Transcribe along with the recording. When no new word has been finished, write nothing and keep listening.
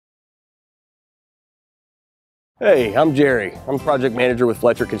Hey, I'm Jerry. I'm project manager with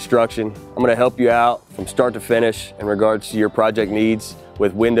Fletcher Construction. I'm going to help you out from start to finish in regards to your project needs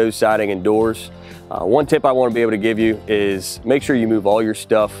with windows, siding, and doors. One tip I want to be able to give you is make sure you move all your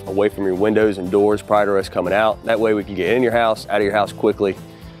stuff away from your windows and doors prior to us coming out. That way we can get in your house, out of your house quickly,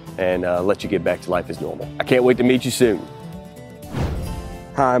 and let you get back to life as normal. I can't wait to meet you soon.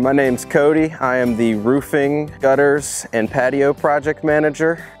 Hi, my name's Cody. I am the roofing, gutters, and patio project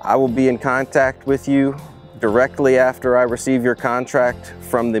manager. I will be in contact with you directly after I receive your contract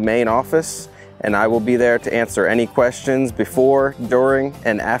from the main office, and I will be there to answer any questions before, during,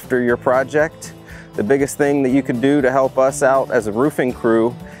 and after your project. The biggest thing that you could do to help us out as a roofing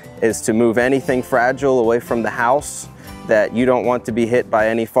crew is to move anything fragile away from the house that you don't want to be hit by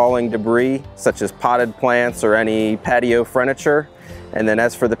any falling debris, such as potted plants or any patio furniture. And then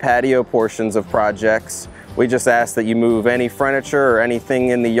as for the patio portions of projects, we just ask that you move any furniture or anything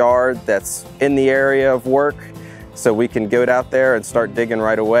in the yard that's in the area of work so we can get out there and start digging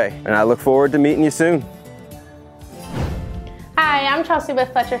right away. And I look forward to meeting you soon. Hi, I'm Chelsea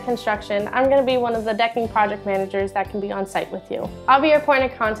with Fletcher Construction. I'm going to be one of the decking project managers that can be on site with you. I'll be your point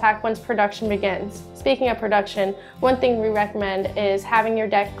of contact once production begins. Speaking of production, one thing we recommend is having your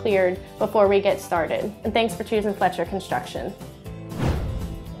deck cleared before we get started. And thanks for choosing Fletcher Construction.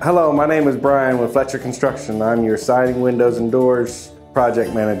 Hello, my name is Brian with Fletcher Construction. I'm your siding, windows, and doors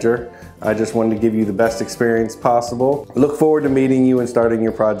project manager. I just wanted to give you the best experience possible. Look forward to meeting you and starting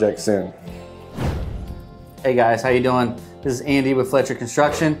your project soon. Hey guys, how you doing? This is Andy with Fletcher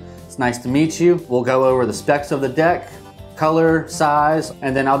Construction. It's nice to meet you. We'll go over the specs of the deck, color, size,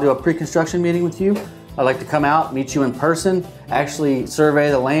 and then I'll do a pre-construction meeting with you. I'd like to come out, meet you in person, actually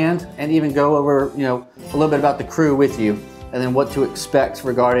survey the land, and even go over, a little bit about the crew with you, and then what to expect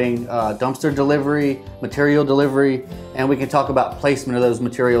regarding dumpster delivery, material delivery, and we can talk about placement of those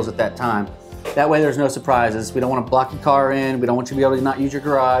materials at that time. That way there's no surprises. We don't want to block your car in. We don't want you to be able to not use your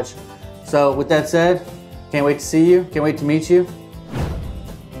garage. So with that said, can't wait to see you. Can't wait to meet you.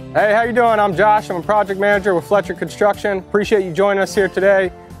 Hey, how you doing? I'm Josh. I'm a project manager with Fletcher Construction. Appreciate you joining us here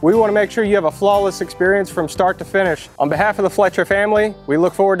today. We want to make sure you have a flawless experience from start to finish. On behalf of the Fletcher family, we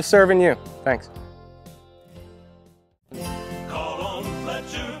look forward to serving you. Thanks.